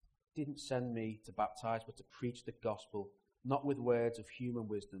didn't send me to baptize, but to preach the gospel, not with words of human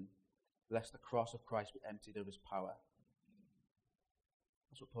wisdom, lest the cross of Christ be emptied of his power.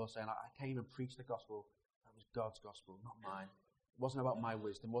 That's what Paul's saying. I came and preached the gospel. That was God's gospel, not mine. It wasn't about my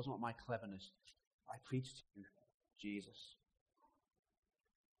wisdom. It wasn't about my cleverness. I preached to you Jesus.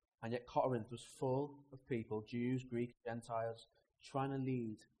 And yet Corinth was full of people, Jews, Greeks, Gentiles, trying to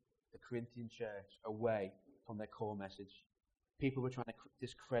lead the Corinthian church away from their core message. People were trying to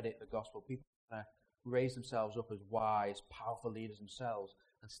discredit the gospel. People were trying to raise themselves up as wise, powerful leaders themselves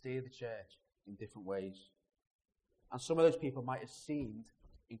and steer the church in different ways. And some of those people might have seemed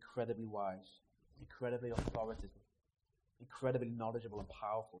incredibly wise, incredibly authoritative, incredibly knowledgeable and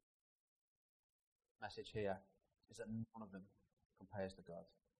powerful. The message here is that none of them compares to God.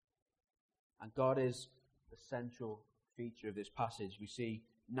 And God is the central feature of this passage. We see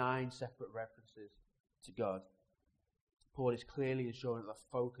 9 separate references to God. Paul is clearly ensuring that the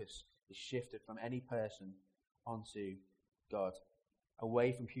focus is shifted from any person onto God,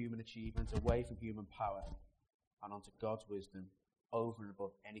 away from human achievement, away from human power, and onto God's wisdom over and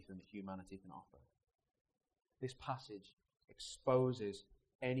above anything that humanity can offer. This passage exposes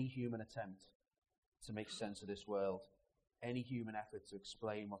any human attempt to make sense of this world, any human effort to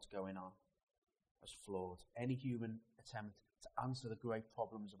explain what's going on as flawed, any human attempt to answer the great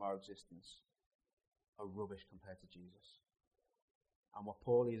problems of our existence are rubbish compared to Jesus. And what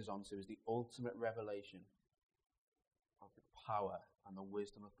Paul leads us on to is the ultimate revelation of the power and the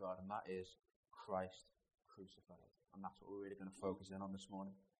wisdom of God, and that is Christ crucified. And that's what we're really going to focus in on this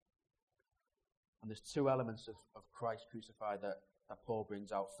morning. And there's 2 elements of Christ crucified that Paul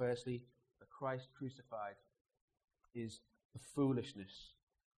brings out. Firstly, the Christ crucified is the foolishness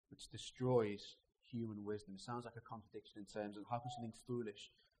which destroys human wisdom. It sounds like a contradiction in terms of how can something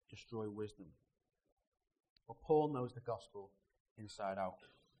foolish destroy wisdom? But Paul knows the gospel inside out.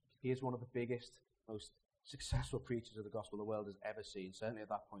 He is one of the biggest, most successful preachers of the gospel the world has ever seen, certainly at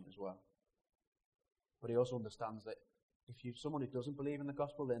that point as well. But he also understands that if you're someone who doesn't believe in the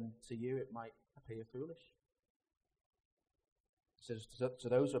gospel, then to you it might appear foolish. So to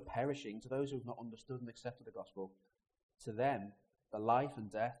those who are perishing, to those who have not understood and accepted the gospel, to them, the life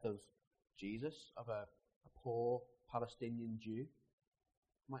and death of Jesus, of a poor Palestinian Jew,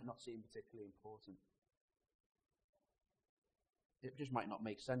 might not seem particularly important. It just might not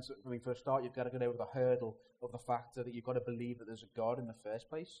make sense. I mean, for a start, you've got to get over the hurdle of the fact that you've got to believe that there's a God in the first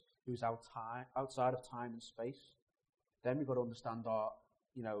place who's outside of time and space. Then we've got to understand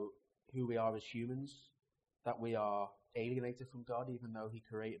who we are as humans, that we are alienated from God even though he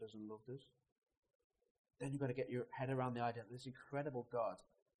created us and loved us. Then you've got to get your head around the idea that this incredible God,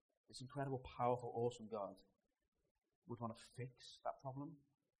 this incredible, powerful, awesome God would want to fix that problem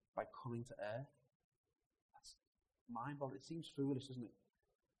by coming to earth. That's mind-boggling. It seems foolish, doesn't it?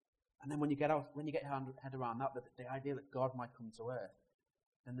 And then when you get your head around that, the idea that God might come to earth,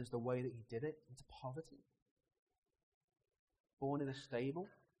 then there's the way that he did it, into poverty. Born in a stable,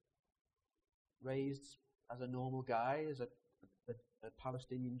 raised as a normal guy, as a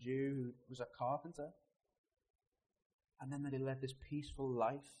Palestinian Jew who was a carpenter. And then that he led this peaceful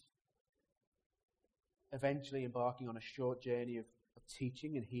life, eventually embarking on a short journey of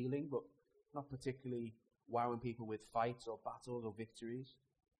teaching and healing, but not particularly wowing people with fights or battles or victories.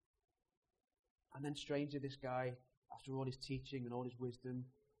 And then strangely, this guy, after all his teaching and all his wisdom,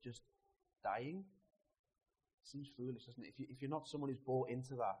 just dying. Seems foolish, doesn't it? If you're not someone who's bought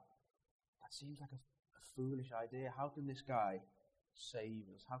into that, that seems like a foolish idea. How can this guy save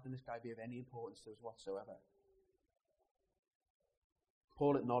us? How can this guy be of any importance to us whatsoever?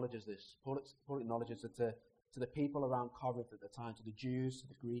 Paul acknowledges this. Paul acknowledges that to the people around Corinth at the time, to the Jews, to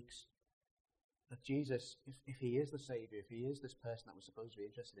the Greeks, that Jesus, if he is the Saviour, if he is this person that we're supposed to be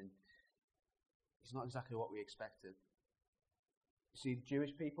interested in, he's not exactly what we expected. You see, the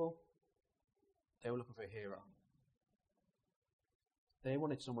Jewish people, they were looking for a hero. They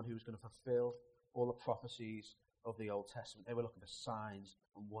wanted someone who was going to fulfill all the prophecies of the Old Testament. They were looking for signs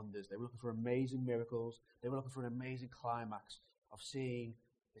and wonders. They were looking for amazing miracles. They were looking for an amazing climax of seeing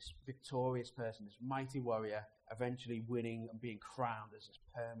this victorious person, this mighty warrior, eventually winning and being crowned as this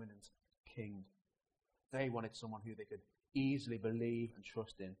permanent king. They wanted someone who they could easily believe and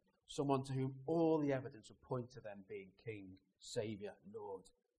trust in. Someone to whom all the evidence would point to them being King, Saviour, Lord.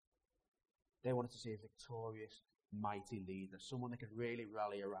 They wanted to see a victorious, mighty leader, someone they could really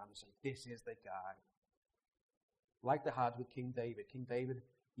rally around and say, this is the guy. Like they had with King David. King David,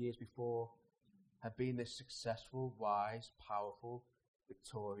 years before, had been this successful, wise, powerful,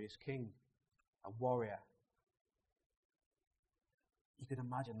 victorious king, a warrior. You could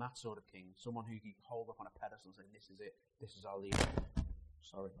imagine that sort of king, someone who you could hold up on a pedestal and say, this is it, this is our leader.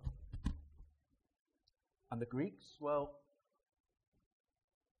 Sorry. And the Greeks, well,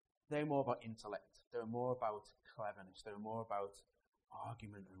 they're more about intellect. They're more about cleverness. They're more about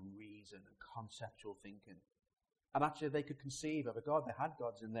argument and reason and conceptual thinking. And actually, they could conceive of a god. They had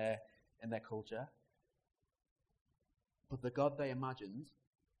gods in their culture. But the God they imagined,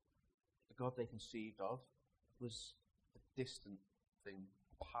 the God they conceived of, was a distant thing,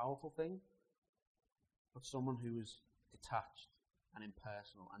 a powerful thing, but someone who was detached and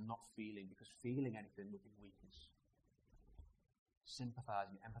impersonal and not feeling, because feeling anything would be weakness.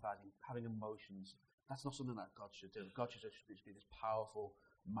 Sympathizing, empathizing, having emotions, that's not something that God should do. God should just be this powerful,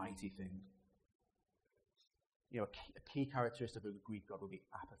 mighty thing. A key characteristic of a Greek god would be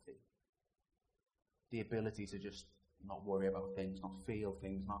apathy. The ability to just not worry about things, not feel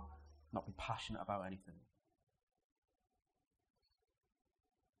things, not be passionate about anything.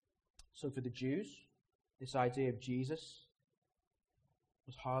 So for the Jews, this idea of Jesus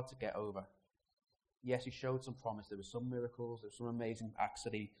was hard to get over. Yes, he showed some promise. There were some miracles, there were some amazing acts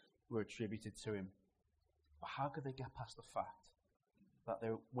that were attributed to him. But how could they get past the fact that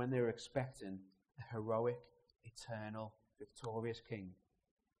when they were expecting a heroic, eternal, victorious king,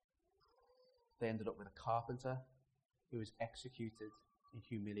 they ended up with a carpenter who was executed in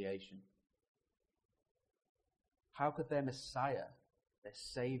humiliation? How could their Messiah, their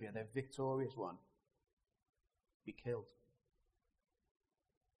Saviour, their victorious one, be killed?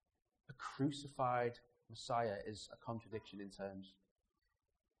 A crucified Messiah is a contradiction in terms.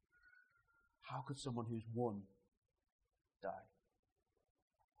 How could someone who's won die?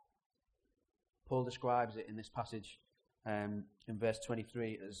 Paul describes it in this passage in verse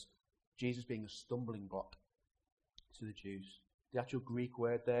 23 as Jesus being a stumbling block to the Jews. The actual Greek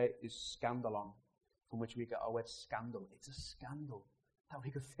word there is scandalon, from which we get our word scandal. It's a scandal that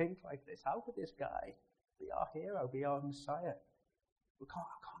we could think like this. How could this guy be our hero, be our Messiah? I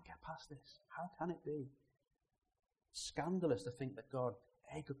can't get past this. How can it be? Scandalous to think that God,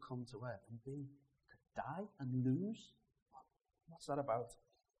 A, could come to earth, and B, could die and lose? What's that about?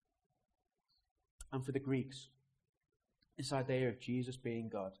 And for the Greeks, this idea of Jesus being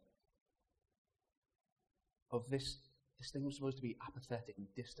God, of this thing was supposed to be apathetic and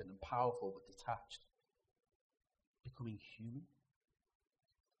distant and powerful but detached, becoming human,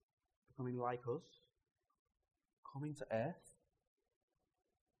 becoming like us, coming to earth.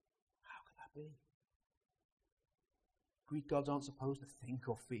 How could that be? Greek gods aren't supposed to think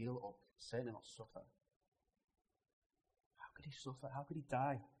or feel or certainly not suffer. How could he suffer? How could he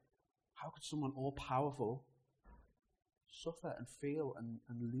die? How could someone all-powerful suffer and feel and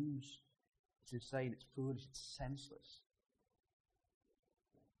lose? It's insane, it's foolish, it's senseless.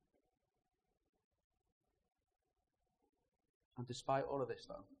 And despite all of this,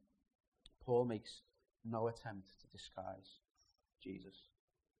 though, Paul makes no attempt to disguise Jesus.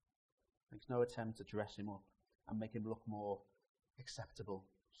 Makes no attempt to dress him up and make him look more acceptable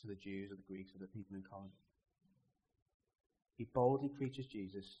to the Jews or the Greeks or the people in Corinth. He boldly preaches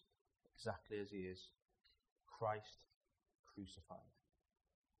Jesus exactly as he is, Christ crucified.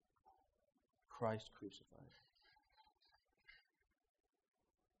 Christ crucified.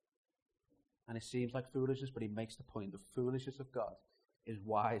 And it seems like foolishness, but he makes the point. The foolishness of God is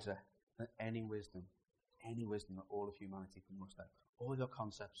wiser than any wisdom that all of humanity can muster. All your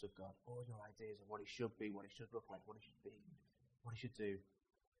concepts of God, all your ideas of what he should be, what he should look like, what he should be, what he should do.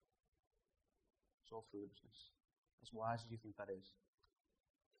 It's all foolishness. As wise as you think that is,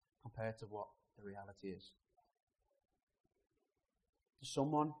 compared to what the reality is. To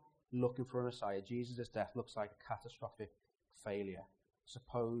someone looking for a Messiah, Jesus' death looks like a catastrophic failure. A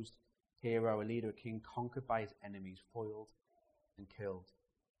supposed hero, a leader, a king conquered by his enemies, foiled and killed.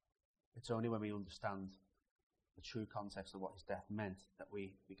 It's only when we understand the true context of what his death meant that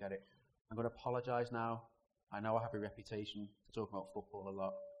we get it. I'm going to apologise now. I know I have a reputation for talking about football a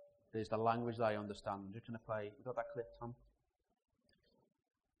lot. There's the language that I understand. I'm just going to play. You got that clip, Tom?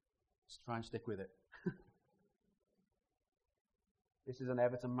 Let's try and stick with it. This is an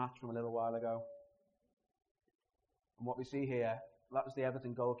Everton match from a little while ago. And what we see here, that was the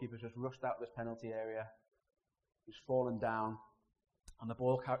Everton goalkeeper just rushed out of his penalty area. He's fallen down. And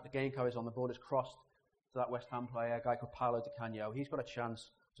the game carries on. The ball is crossed to that West Ham player, a guy called Paolo Di Canio. He's got a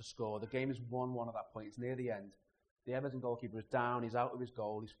chance to score. The game is 1-1 at that point. It's near the end. The Everton goalkeeper is down. He's out of his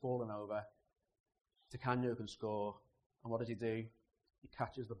goal. He's fallen over. Di Canio can score. And what does he do? He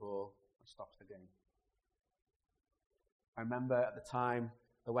catches the ball and stops the game. I remember at the time,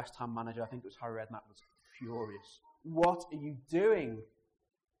 the West Ham manager, I think it was Harry Redknapp, was furious. What are you doing?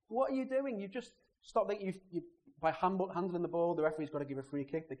 What are you doing? You just stopped. By handling the ball, the referee's got to give a free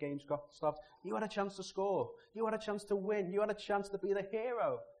kick. The game's got stopped. You had a chance to score. You had a chance to win. You had a chance to be the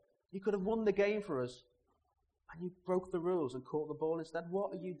hero. You could have won the game for us. and you broke the rules and caught the ball instead.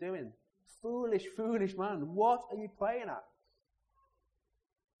 What are you doing? Foolish, foolish man. What are you playing at?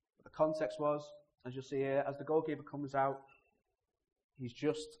 But the context was, as you'll see here, as the goalkeeper comes out, he's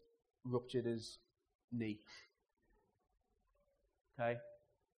just ruptured his knee. Okay?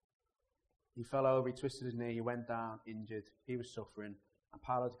 He fell over, he twisted his knee, he went down, injured, he was suffering, and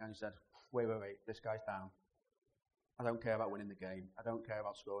Paolo Di Canio said, wait, this guy's down. I don't care about winning the game. I don't care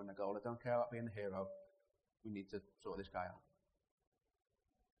about scoring a goal. I don't care about being the hero. We need to sort this guy out.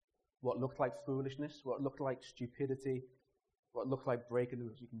 What looked like foolishness, what looked like stupidity, what looked like breaking the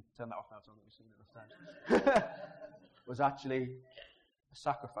rules, you can turn that off now, so I'm going to be singing it enough times, was actually a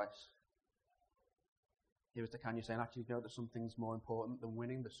sacrifice. Here was Di Canio saying, actually, you know, there's some things more important than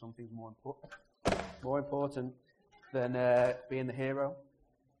winning. There's some things more important than being the hero.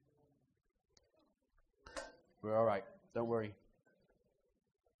 We're all right. Don't worry.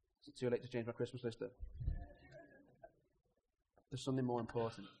 Is it too late to change my Christmas list? There's something more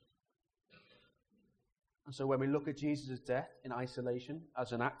important. And so when we look at Jesus' death in isolation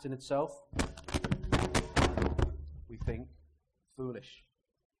as an act in itself, we think foolish,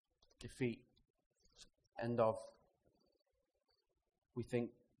 defeat, end of. We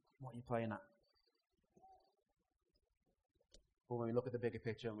think, what are you playing at? But when we look at the bigger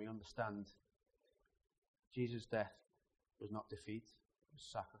picture and we understand Jesus' death was not defeat, it was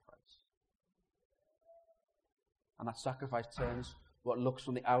sacrifice. And that sacrifice turns what looks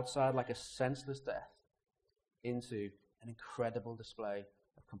from the outside like a senseless death into an incredible display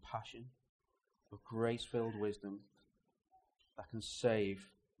of compassion, of grace-filled wisdom that can save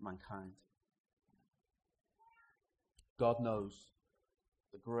mankind. God knows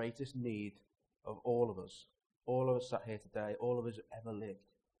the greatest need of all of us sat here today, all of us who ever lived,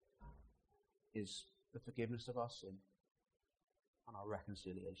 is the forgiveness of our sin and our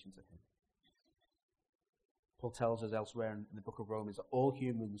reconciliation to Him. Paul tells us elsewhere in the book of Romans that all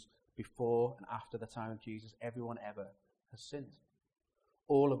humans before and after the time of Jesus, everyone ever has sinned.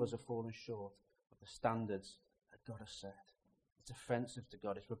 All of us have fallen short of the standards that God has set. It's offensive to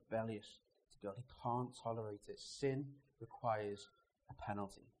God. It's rebellious to God. He can't tolerate it. Sin requires a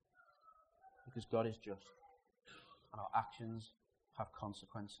penalty because God is just and our actions have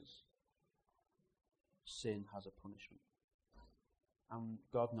consequences. Sin has a punishment. And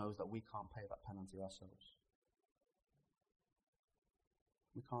God knows that we can't pay that penalty ourselves.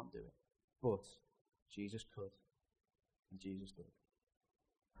 We can't do it. But Jesus could. And Jesus did.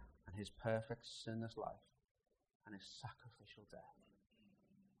 And His perfect sinless life and His sacrificial death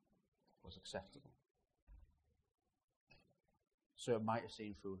was acceptable. So it might have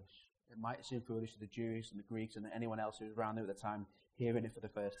seemed foolish. It might have seemed foolish to the Jews and the Greeks and anyone else who was around there at the time hearing it for the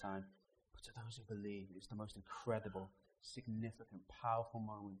first time. But to those who believe, it's the most incredible, significant, powerful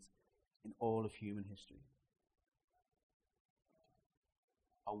moment in all of human history.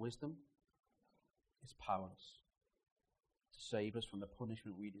 Our wisdom is powerless to save us from the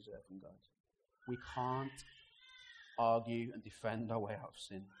punishment we deserve from God. We can't argue and defend our way out of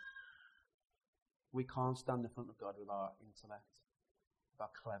sin. We can't stand in front of God with our intellect, with our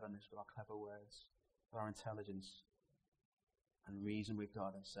cleverness, with our clever words, with our intelligence, and reason with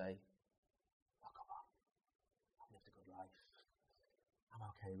God and say, oh, come on, I've lived a good life. I'm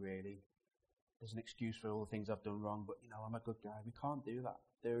okay, really. There's an excuse for all the things I've done wrong, but, I'm a good guy. We can't do that.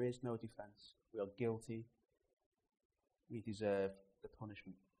 There is no defense. We are guilty. We deserve the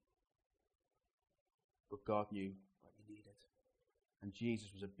punishment. But God knew what He needed. And Jesus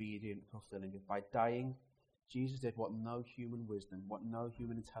was obedient, fulfilling it. By dying, Jesus did what no human wisdom, what no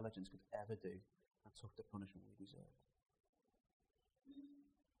human intelligence could ever do, and took the punishment we deserved.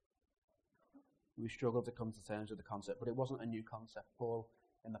 We struggle to come to terms with the concept, but it wasn't a new concept. Paul,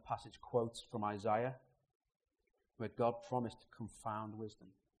 in the passage, quotes from Isaiah, where God promised to confound wisdom,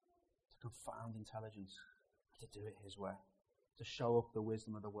 to confound intelligence, to do it His way, to show up the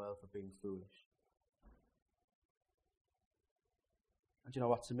wisdom of the world for being foolish. And you know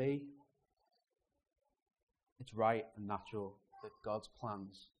what? To me, it's right and natural that God's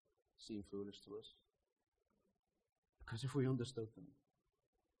plans seem foolish to us. Because if we understood them,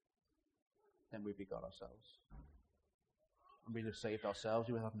 then we'd be God ourselves. And we'd have saved ourselves.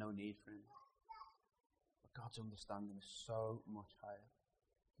 We would have no need for Him. But God's understanding is so much higher.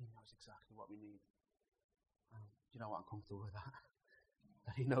 He knows exactly what we need. And do you know what? I'm comfortable with that.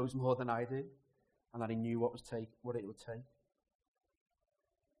 That He knows more than I do. And that He knew what it would take.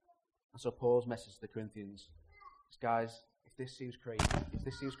 And so Paul's message to the Corinthians is, guys, if this seems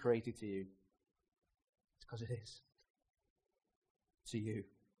crazy to you, it's because it is. To you.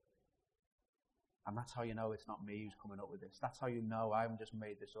 And that's how you know it's not me who's coming up with this. That's how you know I haven't just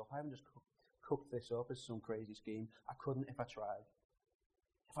made this up. I haven't just cooked this up as some crazy scheme. I couldn't if I tried.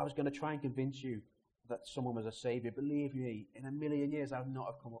 If I was going to try and convince you that someone was a saviour, believe me, in a million years I would not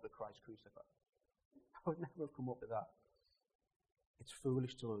have come up with Christ crucified. I would never have come up with that. It's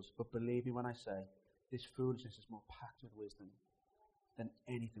foolish to us, but believe me when I say, this foolishness is more packed with wisdom than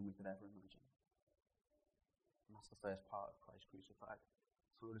anything we could ever imagine. And that's the first part of Christ crucified.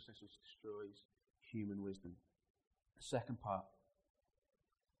 Foolishness which destroys human wisdom. The second part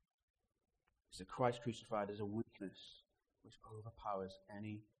is that Christ crucified is a weakness which overpowers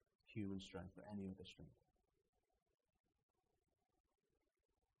any human strength or any other strength.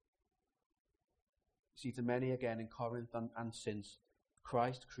 You see, to many again in Corinth and since,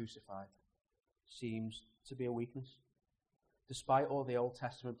 Christ crucified seems to be a weakness. Despite all the Old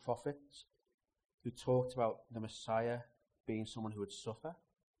Testament prophets who talked about the Messiah being someone who would suffer,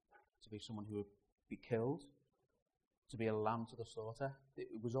 to be someone who would be killed, to be a lamb to the slaughter,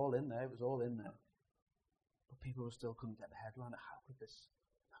 it was all in there, But people still couldn't get their head around it. How could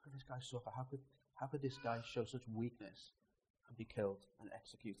this guy suffer? How could this guy show such weakness and be killed and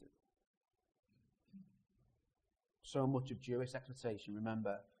executed? So much of Jewish expectation,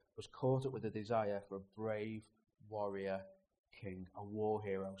 remember, was caught up with the desire for a brave warrior king, a war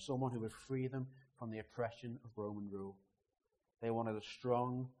hero, someone who would free them from the oppression of Roman rule. They wanted a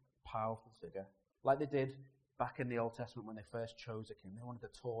strong, powerful figure, like they did back in the Old Testament when they first chose a king. They wanted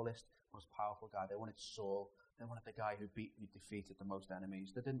the tallest, most powerful guy. They wanted Saul. They wanted the guy who defeated the most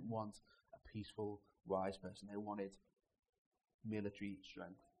enemies. They didn't want a peaceful, wise person. They wanted military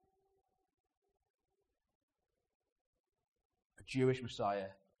strength. A Jewish Messiah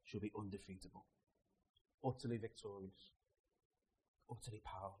should be undefeatable, utterly victorious, utterly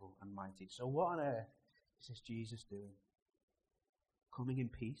powerful and mighty. So what on earth is this Jesus doing? Coming in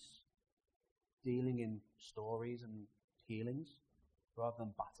peace, dealing in stories and healings rather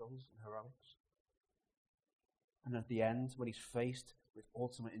than battles and heroics. And at the end, when he's faced with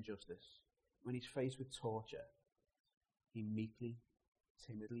ultimate injustice, when he's faced with torture, he meekly,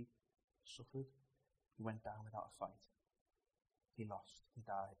 timidly suffered. He went down without a fight. He lost. He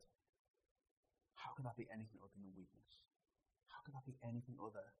died. How could that be anything other than weakness? How could that be anything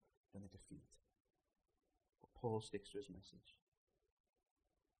other than a defeat? But Paul sticks to his message.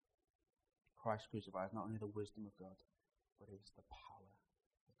 Christ crucified is not only the wisdom of God, but it is the power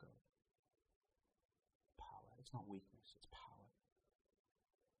of God. Power. It's not weakness, it's power.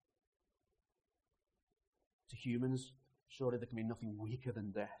 To humans, surely there can be nothing weaker than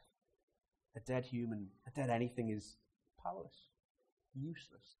death. A dead human, a dead anything is powerless,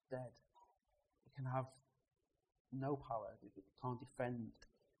 useless, dead. It can have no power. It can't defend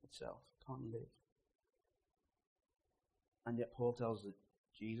itself, it can't live. And yet Paul tells us that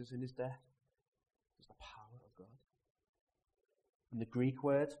Jesus in his death is the power of God. And the Greek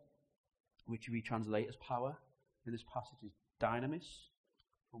word, which we translate as power, in this passage is dynamis,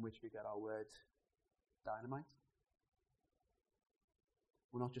 from which we get our word dynamite.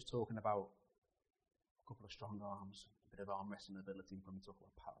 We're not just talking about a couple of strong arms, a bit of arm wrestling ability when we talk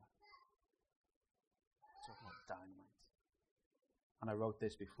about power. We're talking about dynamite. And I wrote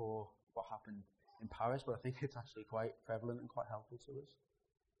this before what happened in Paris, but I think it's actually quite prevalent and quite helpful to us.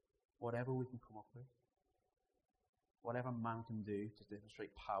 Whatever we can come up with, whatever man can do to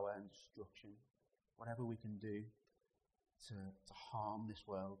demonstrate power and destruction, whatever we can do to harm this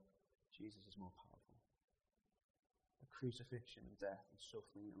world, Jesus is more powerful. The crucifixion and death and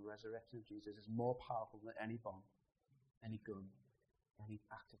suffering and resurrection of Jesus is more powerful than any bomb, any gun, any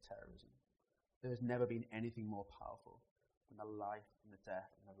act of terrorism. There has never been anything more powerful than the life and the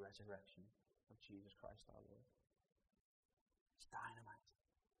death and the resurrection of Jesus Christ our Lord. It's dynamite.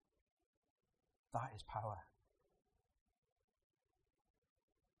 That is power.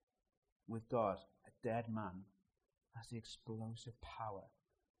 With God, a dead man has the explosive power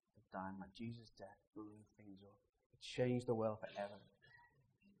of dynamite. Jesus' death blew things up. It changed the world forever.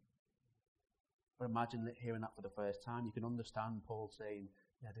 But imagine hearing that for the first time. You can understand Paul saying,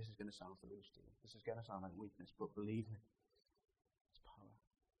 yeah, this is going to sound foolish to you. This is going to sound like weakness, but believe me, it's power.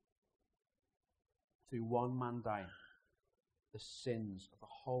 Through one man dying, the sins of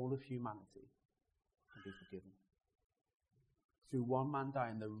the whole of humanity can be forgiven. Through one man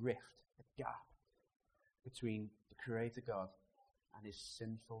dying, the rift, the gap between the Creator God and his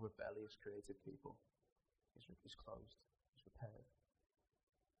sinful, rebellious, created people is closed, is repaired.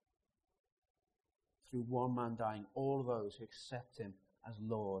 Through one man dying, all those who accept him as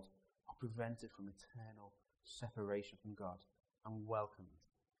Lord are prevented from eternal separation from God and welcomed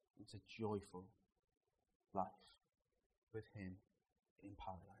into joyful life with him in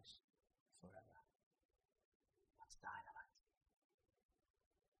paradise forever. That's dynamite.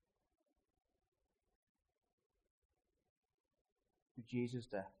 Jesus'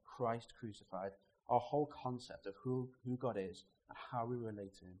 death, Christ crucified, our whole concept of who God is and how we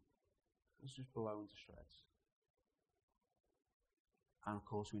relate to him was just blown to shreds. And of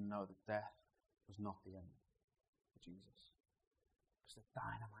course we know that death was not the end for Jesus. It's the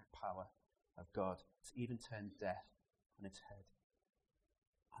dynamite power of God to even turn death on its head.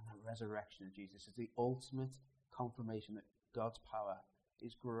 And the resurrection of Jesus is the ultimate confirmation that God's power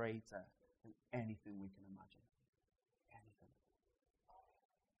is greater than anything we can imagine. Anything.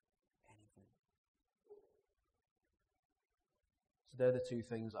 So they're the two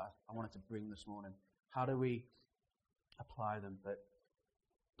things that I wanted to bring this morning. How do we apply them? That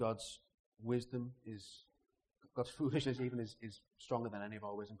God's wisdom is, God's foolishness even is stronger than any of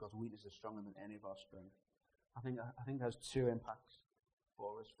our wisdom. God's weakness is stronger than any of our strength. I think there's two impacts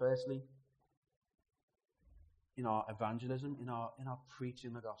for us. Firstly, in our evangelism, in our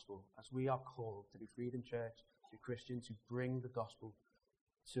preaching the gospel, as we are called to be Freedom Church, to be Christians who bring the gospel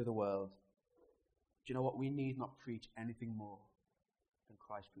to the world. Do you know what? We need not preach anything more than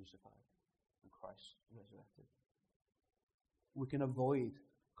Christ crucified and Christ resurrected. We can avoid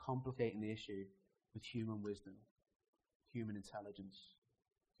complicating the issue with human wisdom, human intelligence,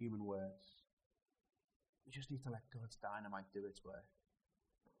 human words. We just need to let God's dynamite do its work.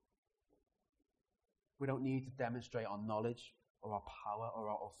 We don't need to demonstrate our knowledge or our power or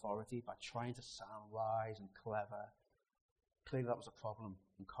our authority by trying to sound wise and clever. Clearly that was a problem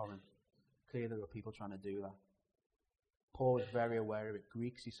in Corinth. Clearly there were people trying to do that. Paul is very aware of it.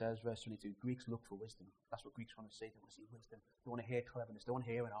 Greeks, he says, verse 22, Greeks look for wisdom. That's what Greeks want to see. They want to see wisdom. They want to hear cleverness. They want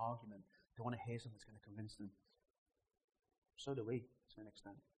to hear an argument. They want to hear something that's going to convince them. So do we, to an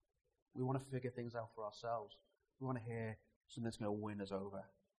extent. We want to figure things out for ourselves. We want to hear something that's going to win us over.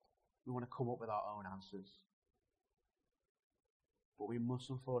 We want to come up with our own answers. But we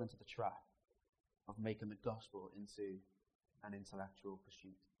mustn't fall into the trap of making the gospel into an intellectual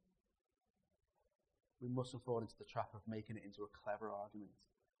pursuit. We mustn't fall into the trap of making it into a clever argument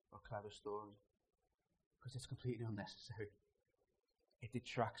or a clever story, because it's completely unnecessary. It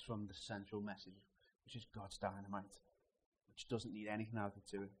detracts from the central message, which is God's dynamite, which doesn't need anything added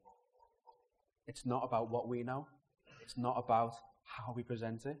to it. It's not about what we know. It's not about how we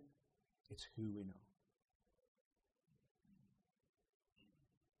present it. It's who we know.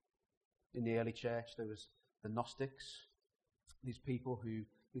 In the early church, there was the Gnostics, these people who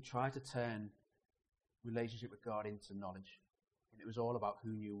tried to turn relationship with God into knowledge. And it was all about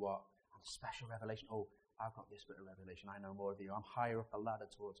who knew what. And special revelation. Oh, I've got this bit of revelation. I know more of you. I'm higher up the ladder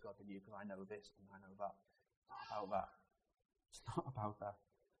towards God than you because I know this and I know that. It's not about that. It's not about that.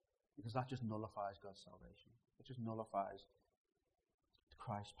 Because that just nullifies God's salvation. It just nullifies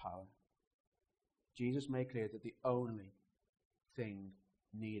Christ's power. Jesus made clear that the only thing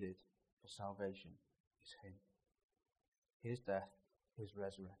needed for salvation is him. His death, his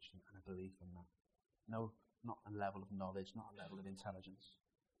resurrection, and a belief in that. No, not a level of knowledge, not a level of intelligence.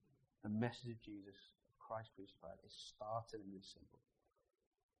 The message of Jesus, Christ crucified, is startlingly simple.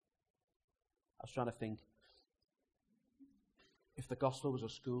 I was trying to think, if the gospel was a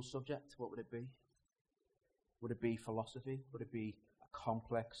school subject, what would it be? Would it be philosophy? Would it be a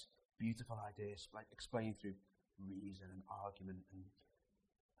complex, beautiful idea explained through reason and argument and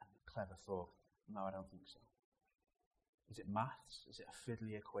clever thought? No, I don't think so. Is it maths? Is it a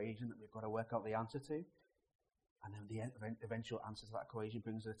fiddly equation that we've got to work out the answer to? And then the eventual answer to that equation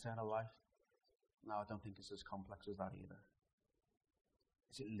brings eternal life? No, I don't think it's as complex as that either.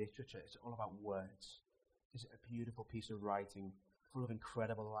 Is it literature? Is it all about words? Is it a beautiful piece of writing full of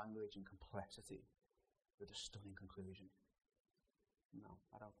incredible language and complexity with a stunning conclusion? No,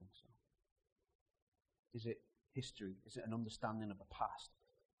 I don't think so. Is it history? Is it an understanding of the past?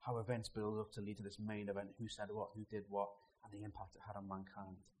 How events build up to lead to this main event? Who said what? Who did what? And the impact it had on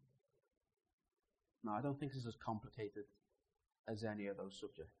mankind? No, I don't think this is as complicated as any of those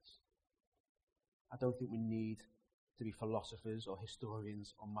subjects. I don't think we need to be philosophers or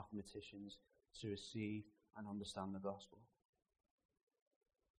historians or mathematicians to receive and understand the gospel.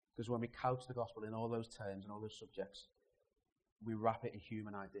 Because when we couch the gospel in all those terms and all those subjects, we wrap it in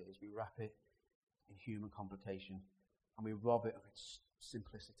human ideas, we wrap it in human complication, and we rob it of its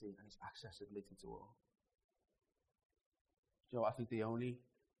simplicity and its accessibility to all. You know, I think the only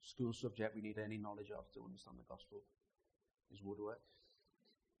school subject we need any knowledge of to understand the gospel is woodwork.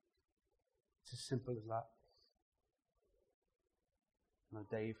 It's as simple as that. You know,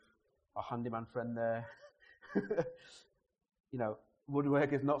 Dave, our handyman friend there, you know,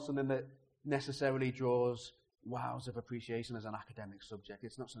 woodwork is not something that necessarily draws wows of appreciation as an academic subject.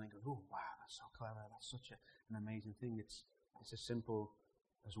 It's not something that goes, oh, wow, that's so clever, that's such an amazing thing. It's as simple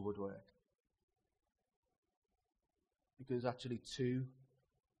as woodwork. Because actually two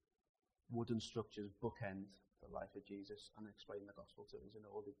wooden structures bookend the life of Jesus and explain the gospel to us and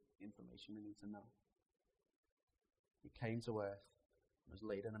all the information we need to know. He came to earth and was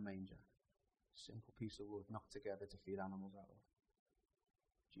laid in a manger, a simple piece of wood knocked together to feed animals out of.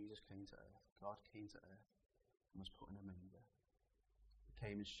 Jesus came to earth. God came to earth and was put in a manger. He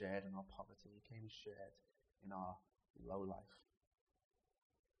came and shared in our poverty. He came and shared in our low life.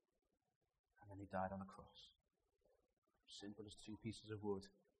 And then he died on a cross. Simple as two pieces of wood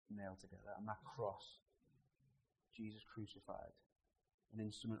nailed together. And that cross, Jesus crucified, an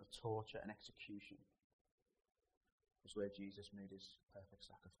instrument of torture and execution, was where Jesus made his perfect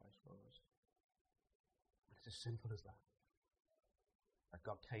sacrifice for us. And it's as simple as that. That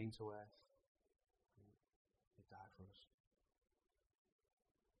God came to earth and he died for us.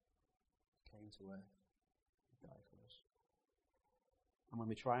 He came to earth, he died for us. And when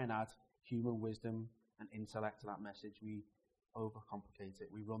we try and add human wisdom and intellect to that message, we overcomplicate it.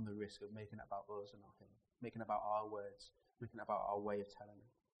 We run the risk of making it about us and not him, making it about our words, making it about our way of telling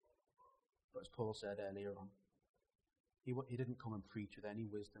it. But as Paul said earlier on, he didn't come and preach with any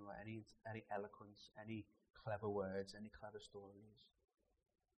wisdom or any eloquence, any clever words, any clever stories.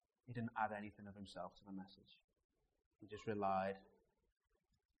 He didn't add anything of himself to the message. He just relied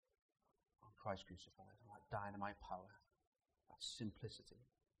on Christ crucified, on that dynamite power, that simplicity.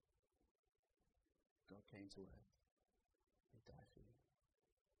 God came to earth. He died for you.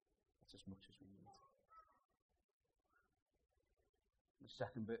 That's as much as we need. The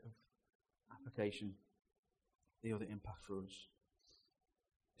second bit of application, the other impact for us,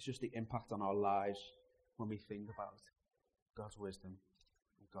 it's just the impact on our lives when we think about God's wisdom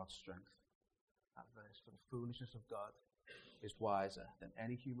and God's strength. That verse, for the foolishness of God is wiser than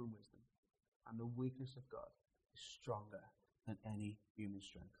any human wisdom, and the weakness of God is stronger than any human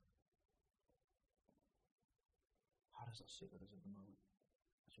strength. How does that sit with us at the moment?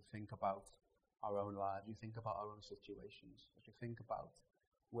 As we think about our own lives, we think about our own situations, as we think about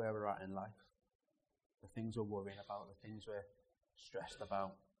where we're at in life, the things we're worrying about, the things we're stressed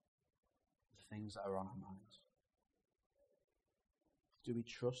about, the things that are on our minds. Do we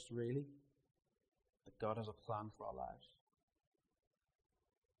trust really that God has a plan for our lives?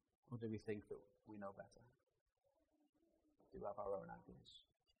 Or do we think that we know better? Do we have our own ideas?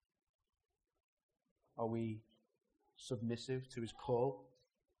 Are we submissive to his call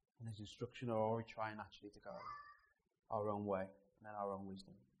and his instruction, or are we trying actually to go our own way and in our own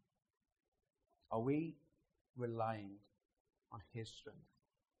wisdom? Are we relying on his strength,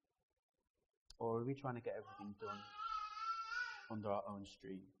 or are we trying to get everything done under our own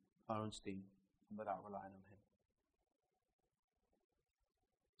steam and without relying on him?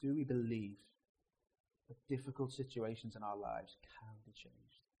 Do we believe that difficult situations in our lives can be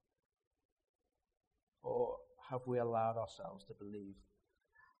changed? Or have we allowed ourselves to believe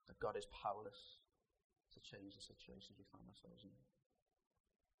that God is powerless to change the situations we find ourselves in?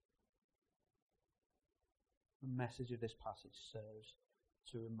 The message of this passage serves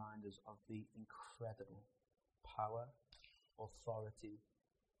to remind us of the incredible power, authority,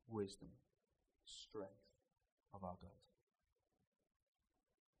 wisdom, strength of our God.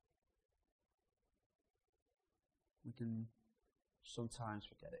 We can sometimes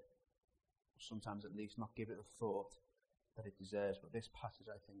forget it, sometimes at least not give it the thought that it deserves, but this passage,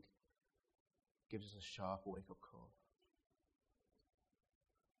 I think, gives us a sharp wake-up call.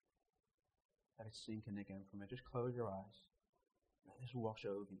 Let it sink in again from it. Just close your eyes. Let this wash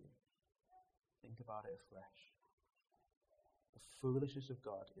over you. Think about it afresh. The foolishness of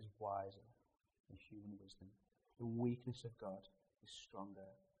God is wiser than human wisdom. The weakness of God is stronger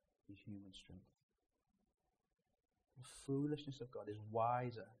than human strength. The foolishness of God is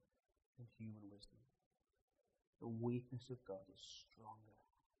wiser than human wisdom. The weakness of God is stronger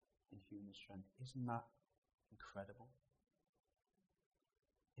than human strength. Isn't that incredible?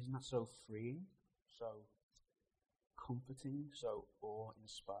 Isn't that so freeing, so comforting, so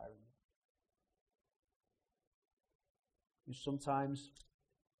awe-inspiring? And sometimes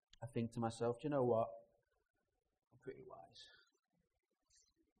I think to myself, do you know what? I'm pretty wise.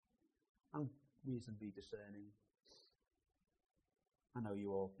 I'm reasonably discerning. I know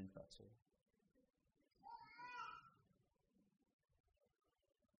you all think that too.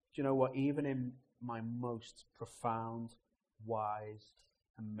 Do you know what? Even in my most profound, wise,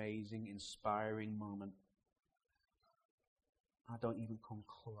 amazing, inspiring moment, I don't even come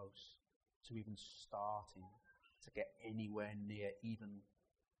close to even starting to get anywhere near even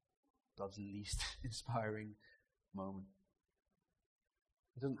God's least inspiring moment.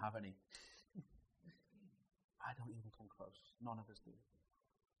 He doesn't have any. I don't even come close. None of us do.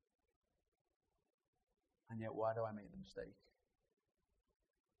 And And yet, why do I make the mistake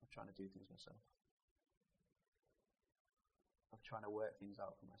of trying to do things myself? Of trying to work things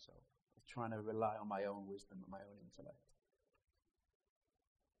out for myself? Of trying to rely on my own wisdom and my own intellect?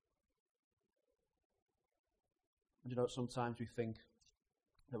 And sometimes we think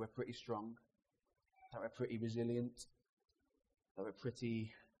that we're pretty strong, that we're pretty resilient, that we're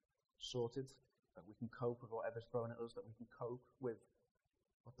pretty sorted, that we can cope with whatever's thrown at us, that we can cope with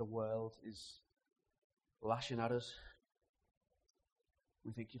what the world is lashing at us.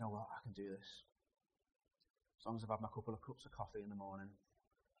 We think, you know what, I can do this. As long as I've had my couple of cups of coffee in the morning,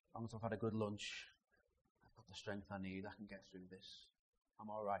 as long as I've had a good lunch, I've got the strength I need, I can get through this. I'm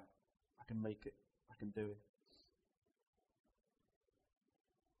all right. I can make it. I can do it.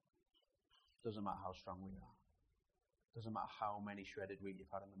 Doesn't matter how strong we are. Doesn't matter how many shredded wheat you've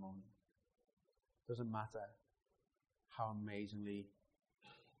had in the morning. Doesn't matter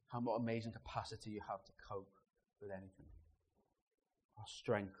what amazing capacity you have to cope with anything. Our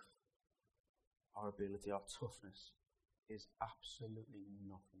strength, our ability, our toughness is absolutely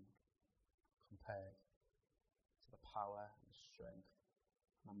nothing compared to the power and the strength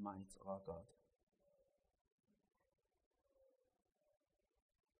and the might of our God.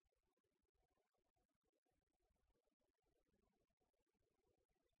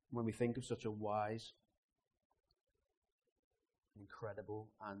 When we think of such a wise, incredible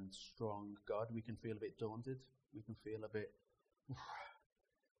and strong God, we can feel a bit daunted. We can feel a bit, I'm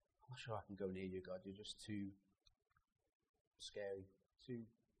not sure I can go near you, God. You're just too scary, too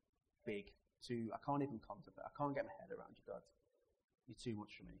big, I can't even contemplate. I can't get my head around you, God. You're too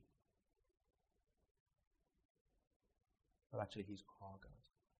much for me. But actually, He's our God.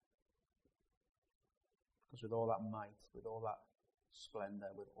 Because with all that might, with all that splendor,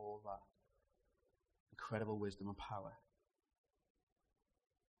 with all that incredible wisdom and power,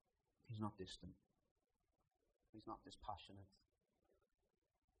 He's not distant. He's not dispassionate.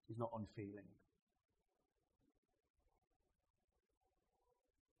 He's not unfeeling.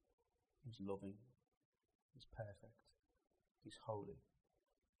 He's loving. He's perfect. He's holy.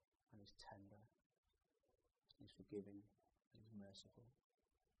 And He's tender. He's forgiving. He's merciful.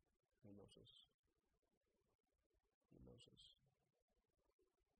 He loves us. He loves us.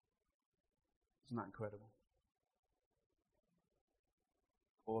 Isn't that incredible?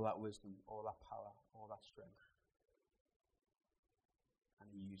 All that wisdom, all that power, all that strength. And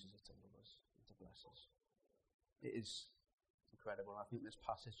He uses it to love us and to bless us. It is incredible. I think this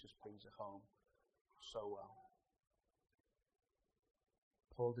passage just brings it home so well.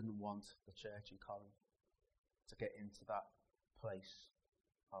 Paul didn't want the church in Corinth to get into that place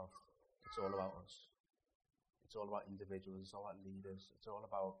of it's all about us. It's all about individuals. It's all about leaders. It's all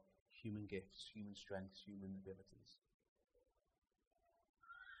about human gifts, human strengths, human abilities.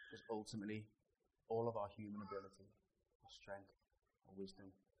 Because ultimately, all of our human ability, our strength, our wisdom,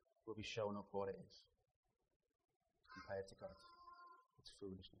 will be shown up what it is. Compared to God, it's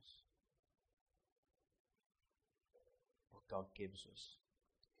foolishness. But God gives us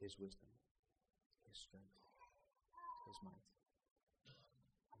His wisdom, His strength, His might.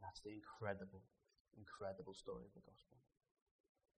 And that's the incredible, incredible story of the gospel.